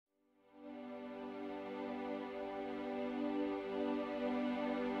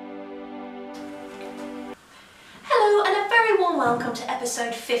welcome to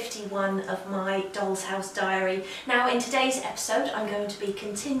episode 51 of my Doll's House Diary. Now in today's episode I'm going to be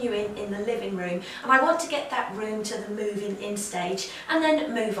continuing in the living room, and I want to get that room to the moving in stage and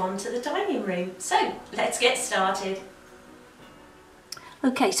then move on to the dining room. So let's get started.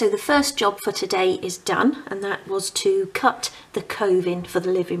 Okay, so the first job for today is done, and that was to cut the coving for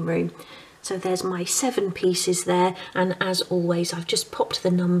the living room. So there's my 7 pieces there, and as always I've just popped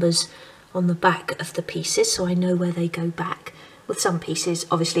the numbers on the back of the pieces so I know where they go back. With some pieces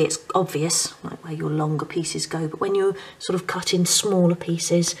obviously it's obvious like where your longer pieces go, but when you're sort of cutting smaller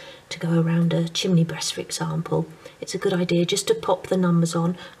pieces to go around a chimney breast, for example, it's a good idea just to pop the numbers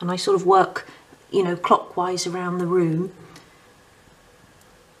on, and I sort of work, you know, clockwise around the room,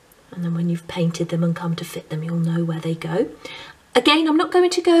 and then when you've painted them and come to fit them you'll know where they go. Again, I'm not going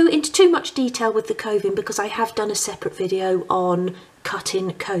to go into too much detail with the coving because I have done a separate video on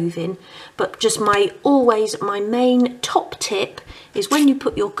cutting coving, but just my main top tip is when you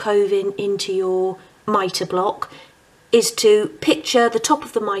put your coving into your mitre block is to picture the top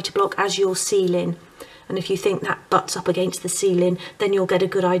of the mitre block as your ceiling, and if you think that butts up against the ceiling then you'll get a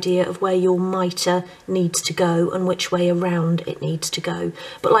good idea of where your mitre needs to go and which way around it needs to go.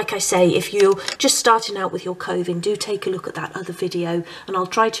 But like I say, if you're just starting out with your coving, do take a look at that other video, and I'll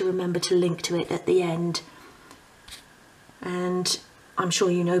try to remember to link to it at the end. And I'm sure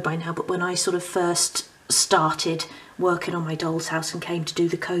you know by now, but when I sort of first started working on my doll's house and came to do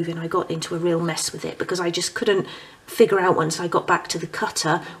the coving, I got into a real mess with it because I just couldn't figure out once I got back to the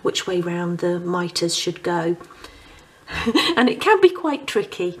cutter which way round the mitres should go. And it can be quite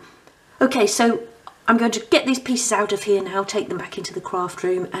tricky. Okay, so I'm going to get these pieces out of here now, take them back into the craft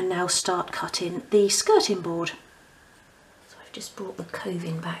room, and now start cutting the skirting board. So I've just brought the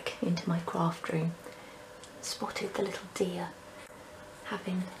coving back into my craft room. Spotted the little deer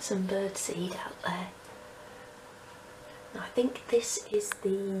having some birdseed out there. Now I think this is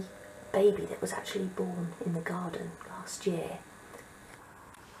the baby that was actually born in the garden last year.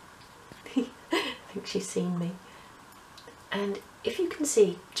 I think she's seen me. And if you can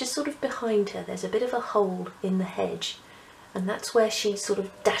see, just sort of behind her there's a bit of a hole in the hedge, and that's where she sort of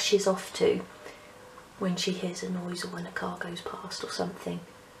dashes off to when she hears a noise or when a car goes past or something.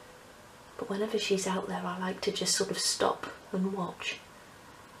 But whenever she's out there I like to just sort of stop and watch,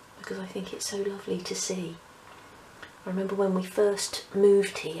 because I think it's so lovely to see. I remember when we first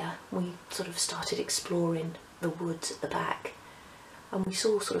moved here we sort of started exploring the woods at the back, and we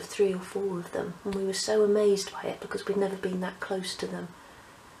saw sort of 3 or 4 of them, and we were so amazed by it because we'd never been that close to them.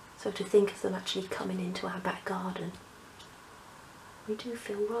 So to think of them actually coming into our back garden, we do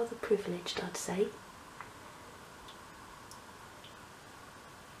feel rather privileged, I'd say.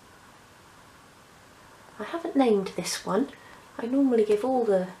 I haven't named this one. I normally give all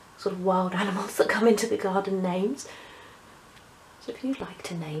the sort of wild animals that come into the garden names. So if you'd like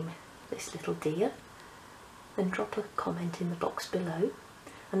to name this little deer, then drop a comment in the box below.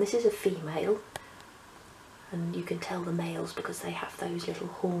 And this is a female, and you can tell the males because they have those little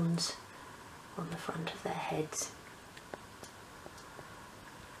horns on the front of their heads.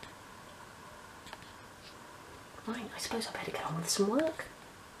 Right, I suppose I better get on with some work.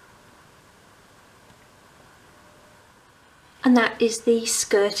 And that is the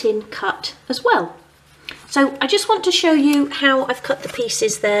skirting cut as well. So I just want to show you how I've cut the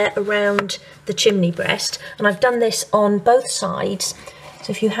pieces there around the chimney breast, and I've done this on both sides.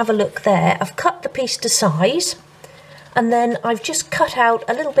 So if you have a look there, I've cut the piece to size, and then I've just cut out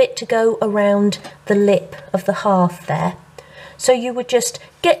a little bit to go around the lip of the hearth there. So you would just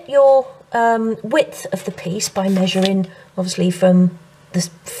get your width of the piece by measuring obviously from the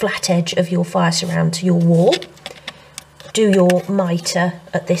flat edge of your fire surround to your wall. Do your mitre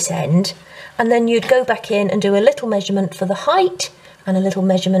at this end, and then you'd go back in and do a little measurement for the height and a little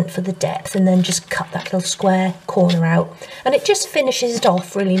measurement for the depth, and then just cut that little square corner out, and it just finishes it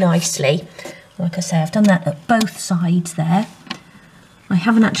off really nicely. Like I say, I've done that at both sides there. I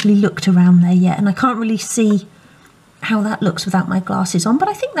haven't actually looked around there yet, and I can't really see how that looks without my glasses on, but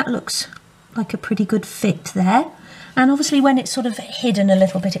I think that looks like a pretty good fit there. And obviously when it's sort of hidden a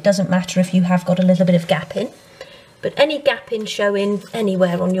little bit, it doesn't matter if you have got a little bit of gapping. But any gapping showing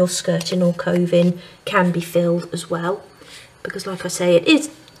anywhere on your skirting or coving can be filled as well, because like I say, it is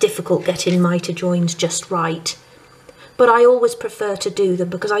difficult getting mitre joins just right. But I always prefer to do them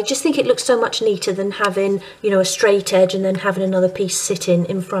because I just think it looks so much neater than having, you know, a straight edge and then having another piece sitting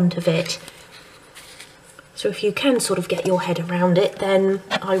in front of it. So if you can sort of get your head around it, then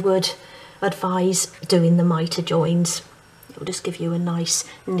I would advise doing the mitre joins. It will just give you a nice,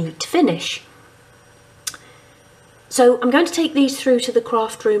 neat finish. So I'm going to take these through to the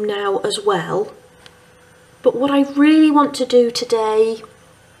craft room now as well. But what I really want to do today,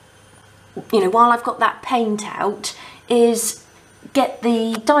 you know, while I've got that paint out, is get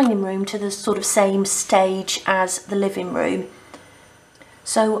the dining room to the sort of same stage as the living room.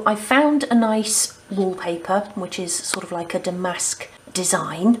 So I found a nice wallpaper, which is sort of like a damask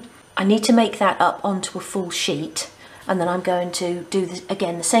design. I need to make that up onto a full sheet, and then I'm going to do this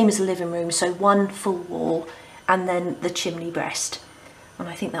again, the same as the living room, so one full wall and then the chimney breast. And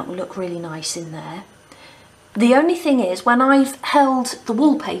I think that will look really nice in there. The only thing is, when I've held the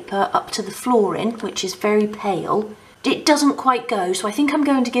wallpaper up to the flooring, which is very pale, it doesn't quite go, so I think I'm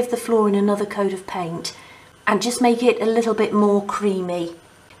going to give the flooring another coat of paint and just make it a little bit more creamy.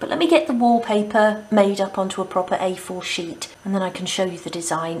 But let me get the wallpaper made up onto a proper A4 sheet, and then I can show you the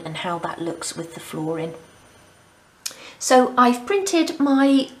design and how that looks with the flooring. So I've printed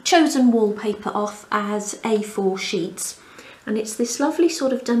my chosen wallpaper off as A4 sheets, and it's this lovely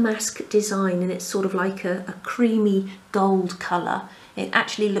sort of damask design, and it's sort of like a creamy gold colour. It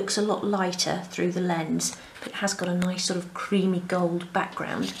actually looks a lot lighter through the lens, but it has got a nice sort of creamy gold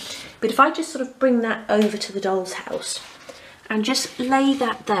background. But if I just sort of bring that over to the doll's house and just lay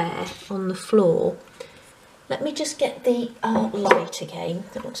that there on the floor, let me just get the light again.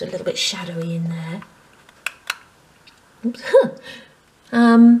 That looks a little bit shadowy in there. Oops.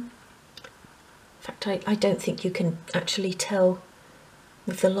 In fact, I don't think you can actually tell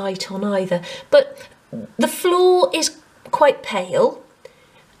with the light on either. But the floor is quite pale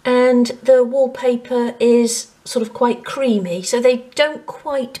and the wallpaper is sort of quite creamy, so they don't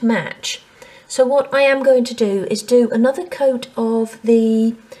quite match. So what I am going to do is do another coat of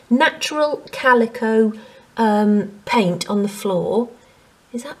the natural calico paint on the floor.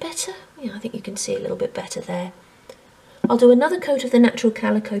 Is that better? Yeah, I think you can see a little bit better there. I'll do another coat of the natural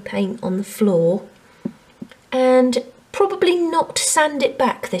calico paint on the floor and probably not sand it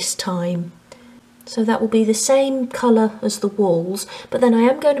back this time. So that will be the same colour as the walls, but then I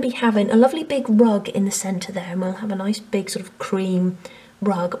am going to be having a lovely big rug in the centre there, and we'll have a nice big sort of cream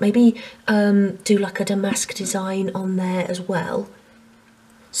rug. Maybe do like a damask design on there as well.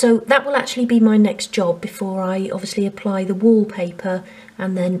 So that will actually be my next job before I obviously apply the wallpaper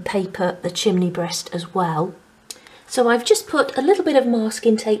and then paper the chimney breast as well. So I've just put a little bit of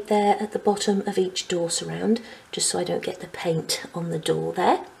masking tape there at the bottom of each door surround, just so I don't get the paint on the door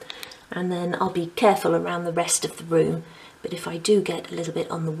there. And then I'll be careful around the rest of the room, but if I do get a little bit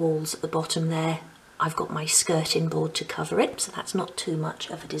on the walls at the bottom there, I've got my skirting board to cover it, so that's not too much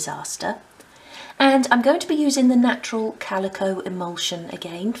of a disaster. And I'm going to be using the natural calico emulsion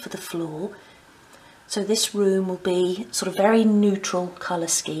again for the floor. So this room will be sort of very neutral colour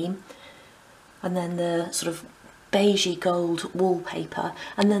scheme, and then the sort of beigey gold wallpaper,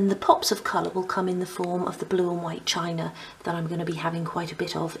 and then the pops of colour will come in the form of the blue and white china that I'm going to be having quite a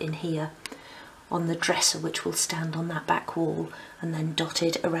bit of in here on the dresser, which will stand on that back wall, and then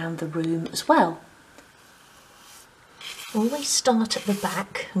dotted around the room as well. Always start at the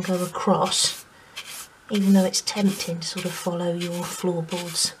back and go across, even though it's tempting to sort of follow your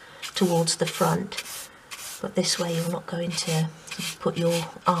floorboards towards the front, but this way you're not going to put your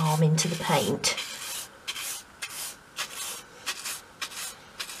arm into the paint.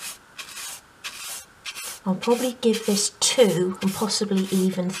 I'll probably give this 2 and possibly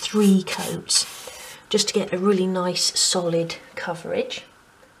even 3 coats just to get a really nice solid coverage.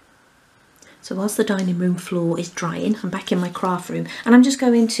 So whilst the dining room floor is drying, I'm back in my craft room and I'm just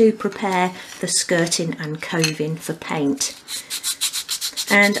going to prepare the skirting and coving for paint.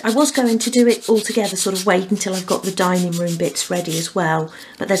 And I was going to do it all together, sort of wait until I've got the dining room bits ready as well,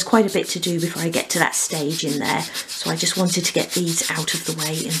 but there's quite a bit to do before I get to that stage in there, so I just wanted to get these out of the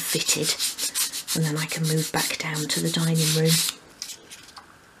way and fitted, and then I can move back down to the dining room.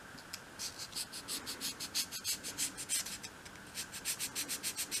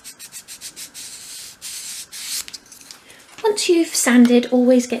 Once you've sanded,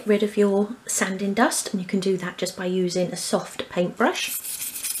 always get rid of your sanding dust, and you can do that just by using a soft paintbrush.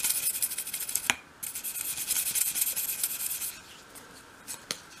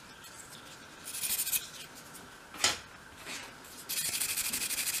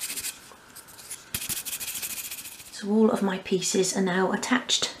 So all of my pieces are now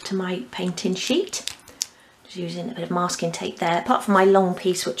attached to my painting sheet. Just using a bit of masking tape there, apart from my long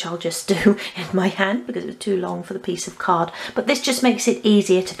piece, which I'll just do in my hand because it's too long for the piece of card. But this just makes it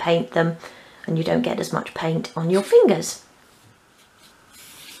easier to paint them and you don't get as much paint on your fingers.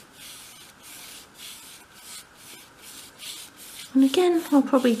 And again, I'll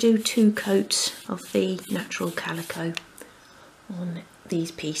probably do 2 coats of the natural calico on these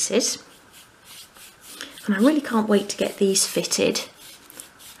pieces. And I really can't wait to get these fitted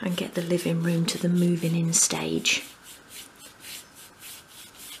and get the living room to the moving in stage.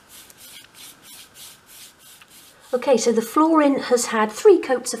 Okay, so the flooring has had 3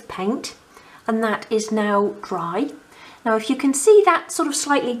 coats of paint and that is now dry. Now if you can see that sort of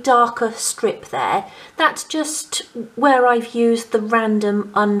slightly darker strip there, that's just where I've used the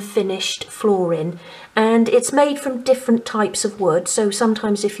random unfinished flooring, and it's made from different types of wood, so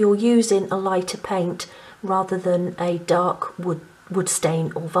sometimes if you're using a lighter paint rather than a dark wood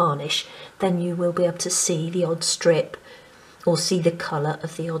stain or varnish, then you will be able to see the odd strip or see the colour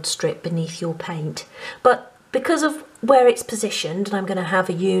of the odd strip beneath your paint. But because of where it's positioned, and I'm going to have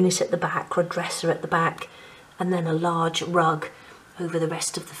a unit at the back or a dresser at the back and then a large rug over the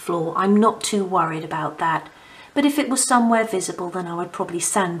rest of the floor, I'm not too worried about that. But if it was somewhere visible, then I would probably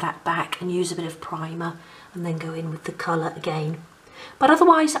sand that back and use a bit of primer and then go in with the colour again. But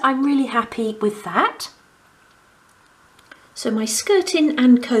otherwise I'm really happy with that. So my skirting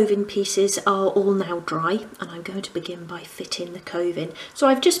and coving pieces are all now dry, and I'm going to begin by fitting the coving. So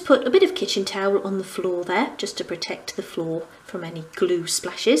I've just put a bit of kitchen towel on the floor there, just to protect the floor from any glue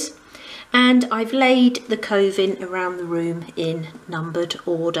splashes. And I've laid the coving around the room in numbered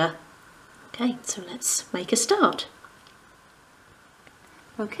order. Okay, so let's make a start.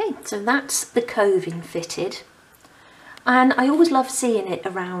 Okay, so that's the coving fitted. And I always love seeing it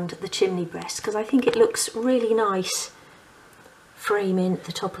around the chimney breast because I think it looks really nice, framing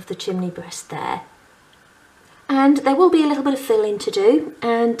the top of the chimney breast there. And there will be a little bit of filling to do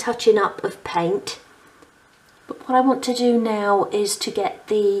and touching up of paint. But what I want to do now is to get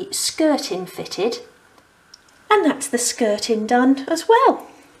the skirting fitted, and that's the skirting done as well.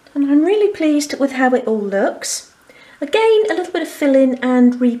 And I'm really pleased with how it all looks. Again, a little bit of filling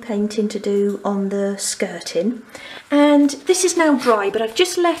and repainting to do on the skirting. And this is now dry, but I've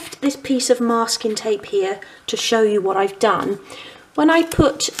just left this piece of masking tape here to show you what I've done. When I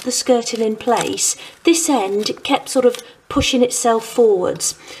put the skirting in place, this end kept sort of pushing itself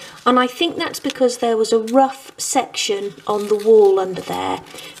forwards. And I think that's because there was a rough section on the wall under there.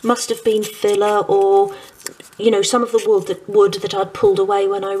 Must have been filler or, you know, some of the wood that I'd pulled away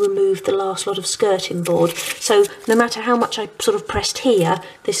when I removed the last lot of skirting board. So no matter how much I sort of pressed here,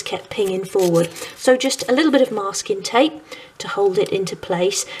 this kept pinging forward. So just a little bit of masking tape to hold it into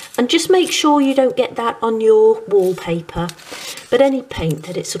place, and just make sure you don't get that on your wallpaper. But any paint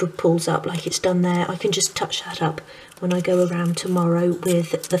that it sort of pulls up like it's done there, I can just touch that up when I go around tomorrow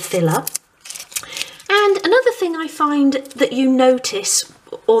with the filler. And another thing I find that you notice,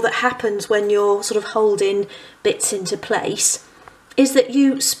 or that happens when you're sort of holding bits into place, is that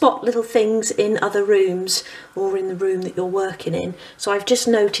you spot little things in other rooms or in the room that you're working in. So I've just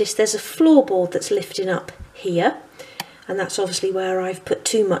noticed there's a floorboard that's lifting up here, and that's obviously where I've put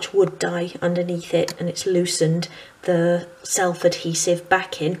too much wood dye underneath it and it's loosened the self-adhesive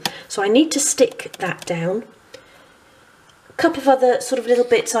backing. So I need to stick that down. A couple of other sort of little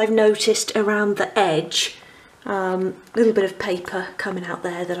bits I've noticed around the edge. A little bit of paper coming out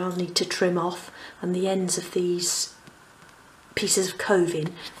there that I'll need to trim off, and the ends of these pieces of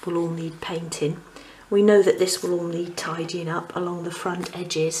coving will all need painting. We know that this will all need tidying up along the front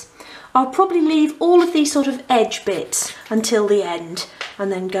edges. I'll probably leave all of these sort of edge bits until the end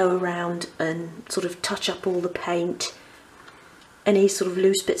and then go around and sort of touch up all the paint. Any sort of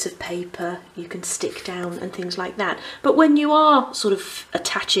loose bits of paper you can stick down and things like that. But when you are sort of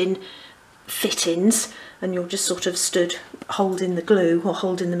attaching fittings and you're just sort of stood holding the glue or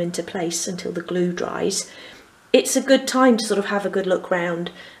holding them into place until the glue dries, it's a good time to sort of have a good look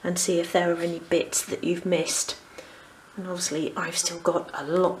round and see if there are any bits that you've missed. And obviously I've still got a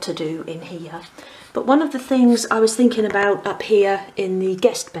lot to do in here. But one of the things I was thinking about up here in the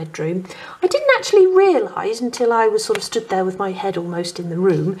guest bedroom, I didn't actually realise until I was sort of stood there with my head almost in the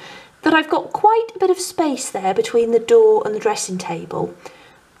room, that I've got quite a bit of space there between the door and the dressing table.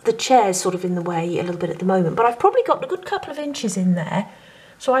 The chair's sort of in the way a little bit at the moment, but I've probably got a good couple of inches in there.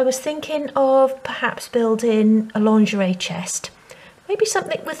 So I was thinking of perhaps building a lingerie chest, maybe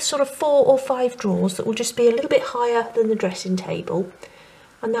something with sort of 4 or 5 drawers that will just be a little bit higher than the dressing table,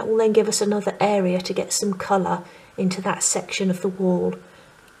 and that will then give us another area to get some colour into that section of the wall.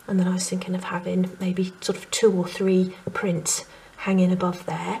 And then I was thinking of having maybe sort of 2 or 3 prints hanging above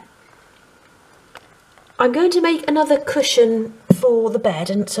there. I'm going to make another cushion for the bed,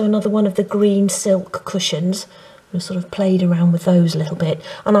 and so another one of the green silk cushions. I've sort of played around with those a little bit,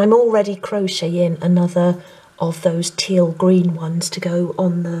 and I'm already crocheting another of those teal green ones to go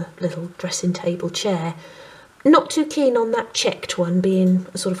on the little dressing table chair. Not too keen on that checked one being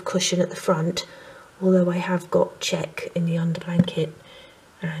a sort of cushion at the front, although I have got check in the underblanket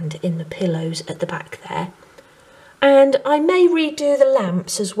and in the pillows at the back there. And I may redo the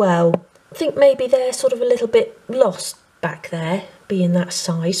lamps as well. I think maybe they're sort of a little bit lost back there, being that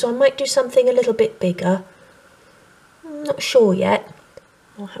size, so I might do something a little bit bigger. I'm not sure yet.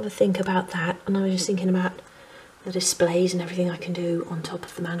 I'll have a think about that. And I was just thinking about the displays and everything I can do on top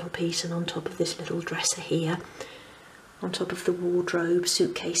of the mantelpiece and on top of this little dresser here, on top of the wardrobe,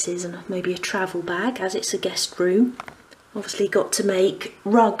 suitcases, and maybe a travel bag as it's a guest room. Obviously got to make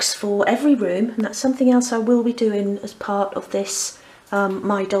rugs for every room, and that's something else I will be doing as part of this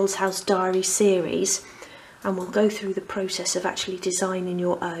My Doll's House Diary series, and we'll go through the process of actually designing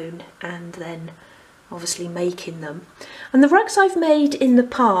your own and then obviously making them. And the rugs I've made in the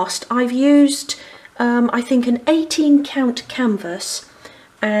past, I've used I think an 18 count canvas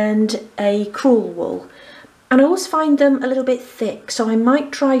and a crewel wool, and I always find them a little bit thick, so I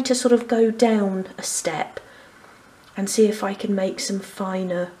might try to sort of go down a step and see if I can make some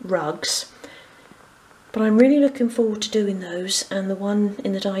finer rugs. But I'm really looking forward to doing those, and the one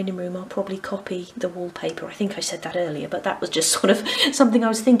in the dining room I'll probably copy the wallpaper. I think I said that earlier, but that was just sort of something I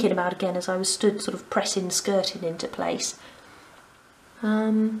was thinking about again as I was stood sort of pressing skirting into place.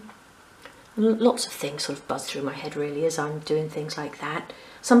 Lots of things sort of buzz through my head really as I'm doing things like that.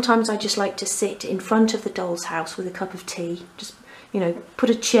 Sometimes I just like to sit in front of the doll's house with a cup of tea, just, you know, put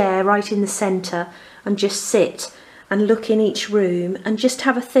a chair right in the centre and just sit and look in each room and just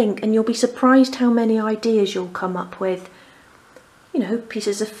have a think, and you'll be surprised how many ideas you'll come up with. You know,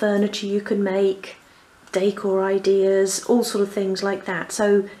 pieces of furniture you can make, decor ideas, all sort of things like that.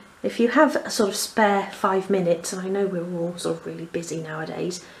 So if you have a sort of spare 5 minutes, and I know we're all sort of really busy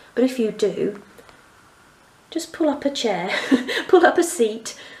nowadays, but if you do, just pull up a chair, pull up a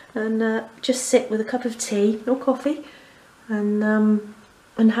seat, and just sit with a cup of tea or coffee and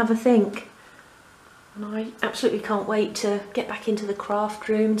have a think. And I absolutely can't wait to get back into the craft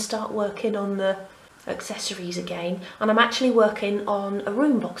room and start working on the accessories again. And I'm actually working on a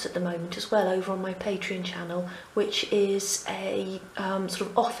room box at the moment as well over on my Patreon channel, which is a sort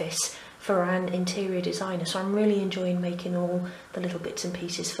of office for an interior designer. So I'm really enjoying making all the little bits and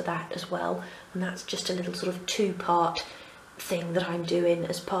pieces for that as well. And that's just a little sort of 2-part thing that I'm doing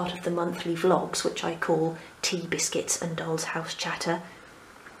as part of the monthly vlogs, which I call Tea, Biscuits and Doll's House Chatter.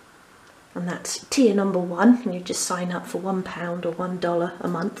 And that's tier number 1, and you just sign up for £1 or $1 a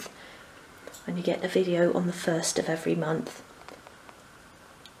month, and you get a video on the 1st of every month.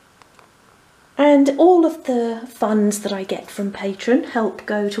 And all of the funds that I get from Patreon help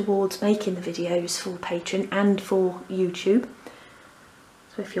go towards making the videos for Patreon and for YouTube.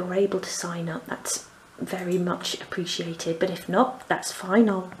 So if you're able to sign up, that's very much appreciated, but if not, that's fine.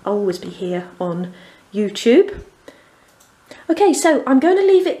 I'll always be here on YouTube. Okay, so I'm going to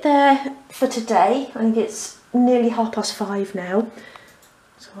leave it there for today. I think it's nearly 5:30 now.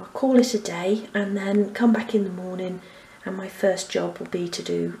 So I'll call it a day and then come back in the morning, and my first job will be to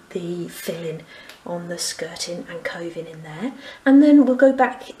do the filling on the skirting and coving in there. And then we'll go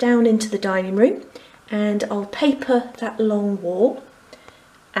back down into the dining room and I'll paper that long wall,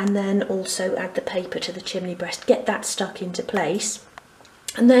 and then also add the paper to the chimney breast, get that stuck into place.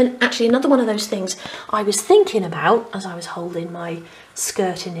 And then actually another one of those things I was thinking about as I was holding my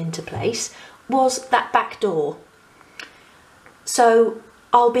skirting into place was that back door. So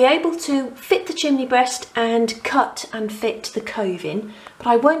I'll be able to fit the chimney breast and cut and fit the coving, but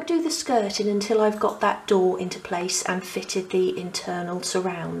I won't do the skirting until I've got that door into place and fitted the internal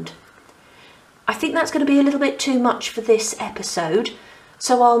surround. I think that's going to be a little bit too much for this episode,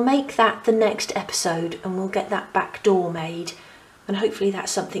 so I'll make that the next episode and we'll get that back door made. And hopefully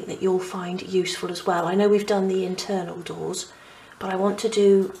that's something that you'll find useful as well. I know we've done the internal doors, but I want to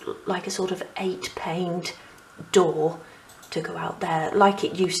do like a sort of 8-paned door to go out there like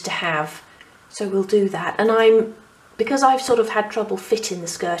it used to have. So we'll do that. And because I've sort of had trouble fitting the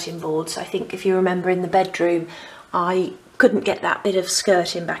skirting boards, I think if you remember in the bedroom, I couldn't get that bit of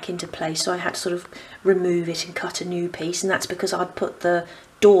skirting back into place. So I had to sort of remove it and cut a new piece. And that's because I'd put the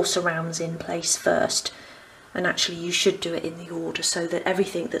door surrounds in place first. And actually you should do it in the order so that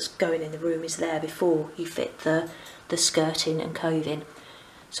everything that's going in the room is there before you fit the skirting and coving.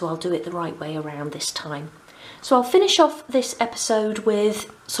 So I'll do it the right way around this time. So I'll finish off this episode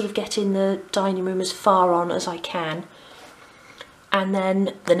with sort of getting the dining room as far on as I can. And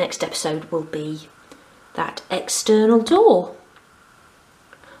then the next episode will be that external door.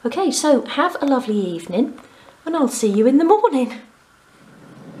 Okay, so have a lovely evening and I'll see you in the morning.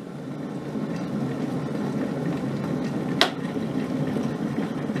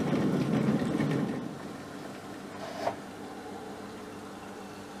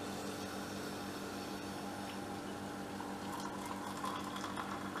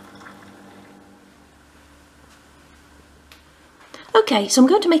 Okay, so I'm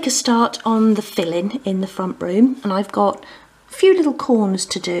going to make a start on the filling in the front room, and I've got a few little corners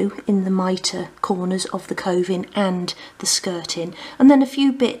to do in the mitre corners of the coving and the skirting, and then a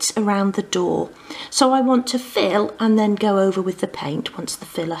few bits around the door. So I want to fill and then go over with the paint once the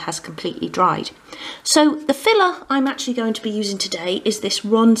filler has completely dried. So the filler I'm actually going to be using today is this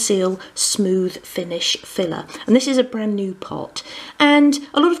Ronseal Smooth Finish filler, and this is a brand new pot, and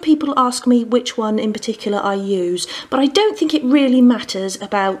a lot of people ask me which one in particular I use, but I don't think it really matters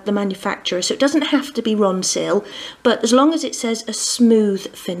about the manufacturer, so it doesn't have to be Ronseal, but as long as it says a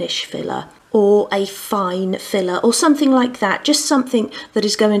smooth finish filler or a fine filler or something like that, just something that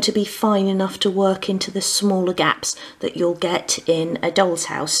is going to be fine enough to work into the smaller gaps that you'll get in a doll's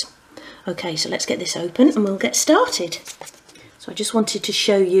house. Okay, so let's get this open and we'll get started. So I just wanted to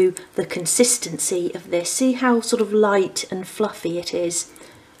show you the consistency of this. See how sort of light and fluffy it is?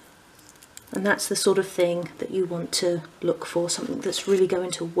 And that's the sort of thing that you want to look for, something that's really going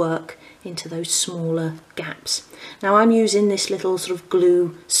to work into those smaller gaps. Now I'm using this little sort of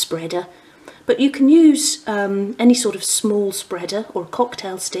glue spreader, but you can use any sort of small spreader or a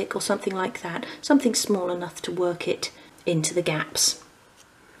cocktail stick or something like that, something small enough to work it into the gaps.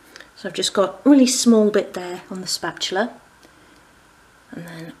 So I've just got a really small bit there on the spatula, and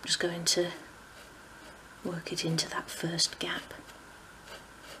then I'm just going to work it into that first gap.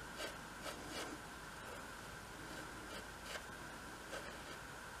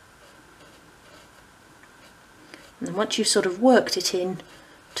 And then once you've sort of worked it in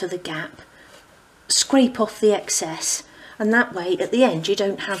to the gap, scrape off the excess, and that way at the end you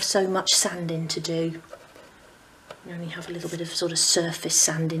don't have so much sanding to do. You only have a little bit of sort of surface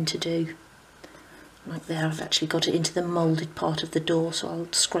sanding to do. Like there, I've actually got it into the moulded part of the door, so I'll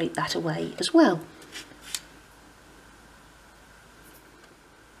scrape that away as well.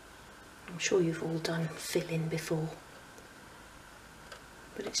 I'm sure you've all done filling before,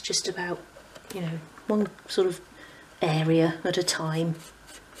 but it's just about, you know, one sort of area at a time,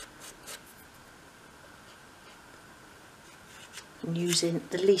 and using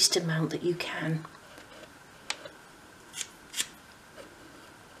the least amount that you can.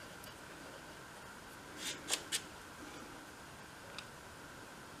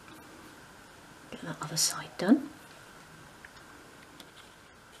 Get that other side done.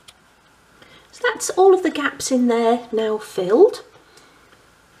 So that's all of the gaps in there now filled.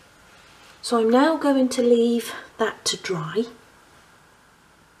 So I'm now going to leave that to dry.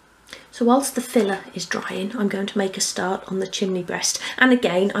 So whilst the filler is drying, I'm going to make a start on the chimney breast. And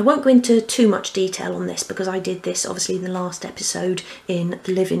again, I won't go into too much detail on this because I did this obviously in the last episode in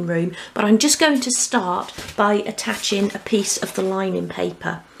the living room, but I'm just going to start by attaching a piece of the lining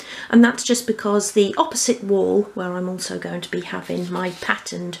paper. And that's just because the opposite wall, where I'm also going to be having my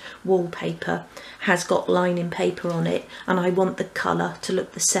patterned wallpaper, has got lining paper on it, and I want the colour to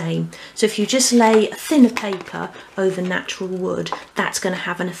look the same. So if you just lay a thinner paper over natural wood, that's going to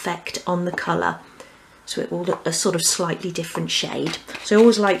have an effect on the colour. So it will look a sort of slightly different shade. So I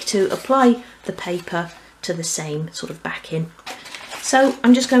always like to apply the paper to the same sort of backing. So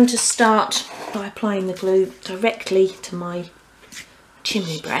I'm just going to start by applying the glue directly to my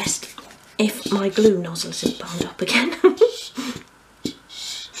chimney breast, if my glue nozzle isn't bound up again. No,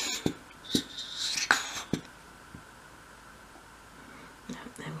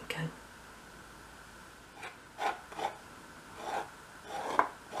 there we go.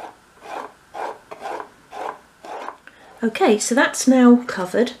 Okay, so that's now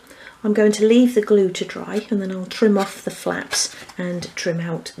covered. I'm going to leave the glue to dry, and then I'll trim off the flaps and trim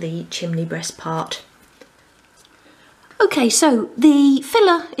out the chimney breast part. Okay, so the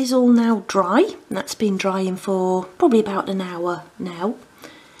filler is all now dry, and that's been drying for probably about an hour now.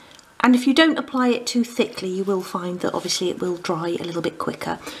 And if you don't apply it too thickly, you will find that obviously it will dry a little bit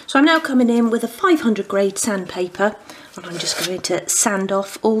quicker. So I'm now coming in with a 500 grade sandpaper, and I'm just going to sand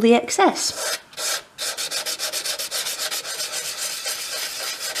off all the excess.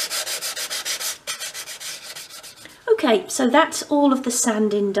 Okay, so that's all of the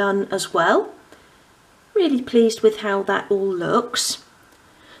sanding done as well. Really pleased with how that all looks.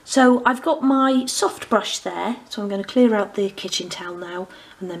 So I've got my soft brush there, so I'm going to clear out the kitchen towel now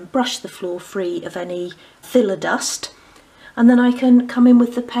and then brush the floor free of any filler dust, and then I can come in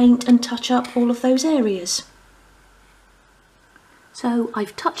with the paint and touch up all of those areas. So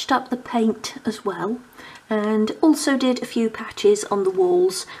I've touched up the paint as well, and also did a few patches on the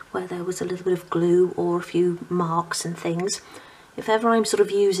walls where there was a little bit of glue or a few marks and things. If ever I'm sort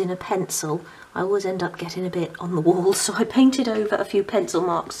of using a pencil, I always end up getting a bit on the walls, so I painted over a few pencil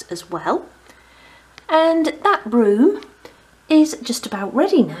marks as well. And that room is just about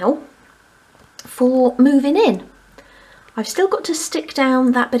ready now for moving in. I've still got to stick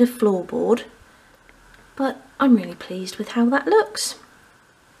down that bit of floorboard, but I'm really pleased with how that looks.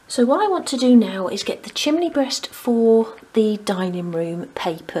 So what I want to do now is get the chimney breast for the dining room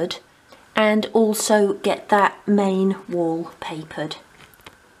papered and also get that main wall papered.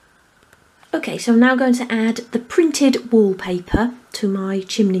 Okay, so I'm now going to add the printed wallpaper to my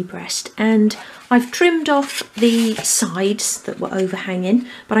chimney breast, and I've trimmed off the sides that were overhanging,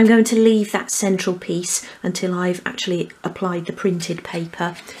 but I'm going to leave that central piece until I've actually applied the printed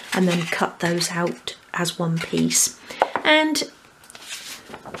paper and then cut those out as one piece. And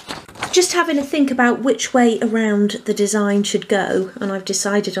just having a think about which way around the design should go, and I've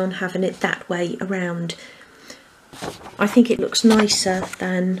decided on having it that way around. I think it looks nicer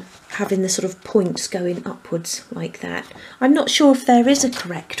than having the sort of points going upwards like that. I'm not sure if there is a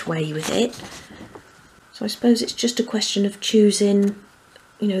correct way with it, so I suppose it's just a question of choosing,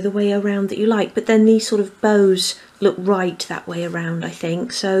 you know, the way around that you like. But then these sort of bows look right that way around, I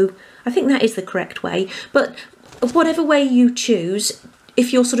think, so I think that is the correct way. But whatever way you choose,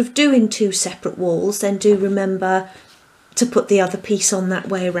 if you're sort of doing two separate walls, then do remember to put the other piece on that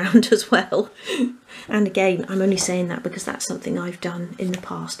way around as well. And again, I'm only saying that because that's something I've done in the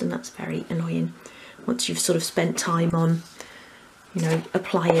past, and that's very annoying once you've sort of spent time on, you know,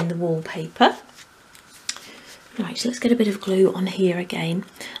 applying the wallpaper. Right, so let's get a bit of glue on here again.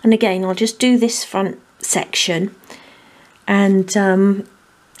 And again, I'll just do this front section and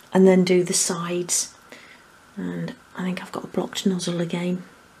then do the sides. And I think I've got a blocked nozzle again.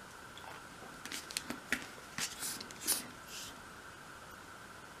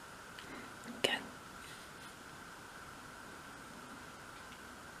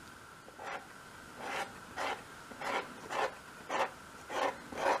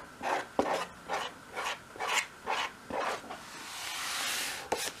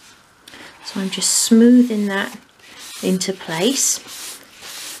 So I'm just smoothing that into place.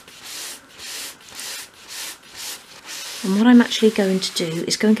 And what I'm actually going to do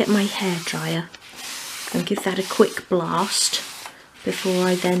is go and get my hairdryer and give that a quick blast before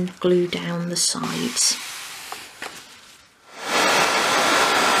I then glue down the sides.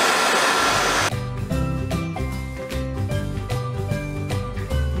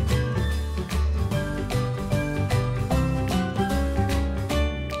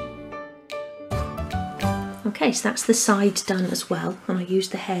 Okay, so that's the sides done as well, and I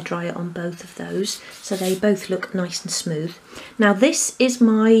used the hairdryer on both of those, so they both look nice and smooth. Now this is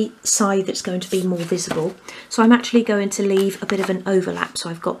my side that's going to be more visible, so I'm actually going to leave a bit of an overlap,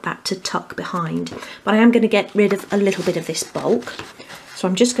 so I've got that to tuck behind. But I am going to get rid of a little bit of this bulk, so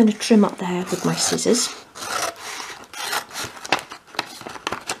I'm just going to trim up there with my scissors.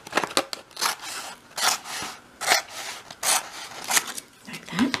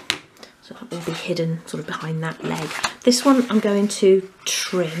 Will be hidden sort of behind that leg. This one I'm going to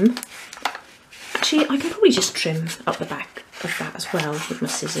trim. Actually, I can probably just trim up the back of that as well with my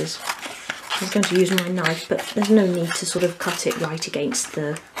scissors. I was going to use my knife, but there's no need to sort of cut it right against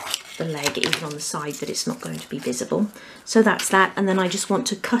the leg, even on the side that it's not going to be visible. So that's that, and then I just want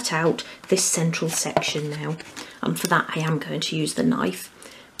to cut out this central section now. For that I am going to use the knife,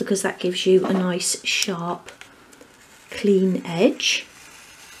 because that gives you a nice sharp clean edge.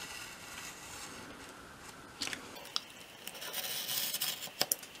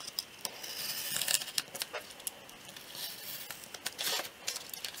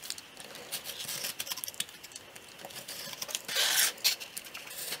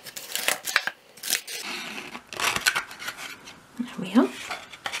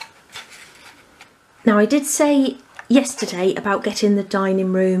 Now I did say yesterday about getting the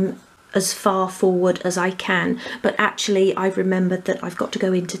dining room as far forward as I can, but actually I've remembered that I've got to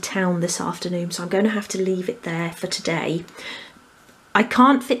go into town this afternoon, so I'm going to have to leave it there for today. I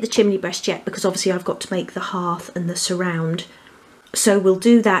can't fit the chimney breast yet because obviously I've got to make the hearth and the surround, so we'll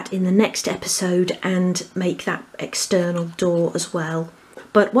do that in the next episode and make that external door as well.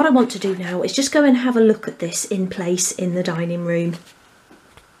 But what I want to do now is just go and have a look at this in place in the dining room.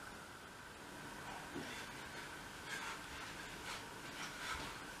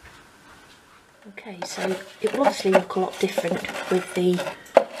 Okay, so it will obviously look a lot different with the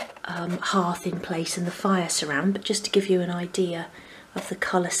hearth in place and the fire surround, but just to give you an idea of the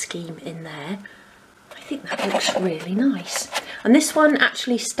colour scheme in there, I think that looks really nice. And this one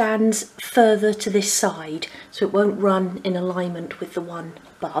actually stands further to this side, so it won't run in alignment with the one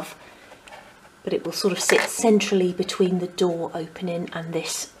above, but it will sort of sit centrally between the door opening and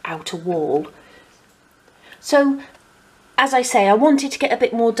this outer wall. So, as I say, I wanted to get a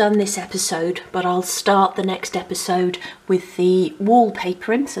bit more done this episode, but I'll start the next episode with the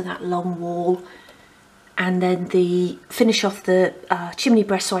wallpapering, so that long wall, and then the finish off the chimney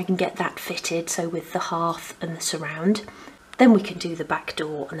breast so I can get that fitted, so with the hearth and the surround. Then we can do the back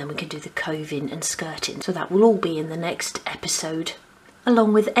door, and then we can do the coving and skirting. So that will all be in the next episode,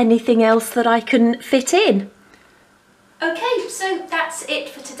 along with anything else that I can fit in. Okay, so that's it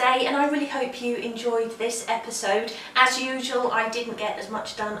for today, and I really hope you enjoyed this episode. As usual, I didn't get as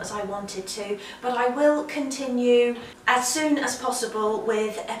much done as I wanted to, but I will continue as soon as possible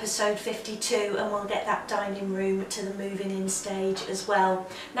with episode 52, and we'll get that dining room to the moving in stage as well.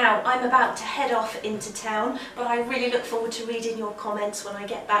 Now, I'm about to head off into town, but I really look forward to reading your comments when I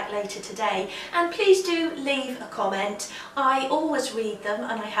get back later today. And please do leave a comment. I always read them,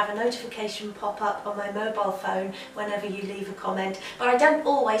 and I have a notification pop up on my mobile phone whenever you leave a comment, but I don't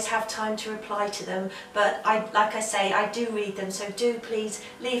always have time to reply to them. But like I say, I do read them, so do please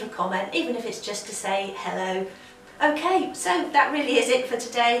leave a comment, even if it's just to say hello. Okay, so that really is it for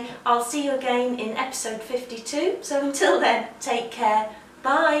today. I'll see you again in episode 52. So until then, take care.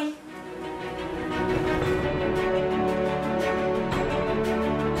 Bye.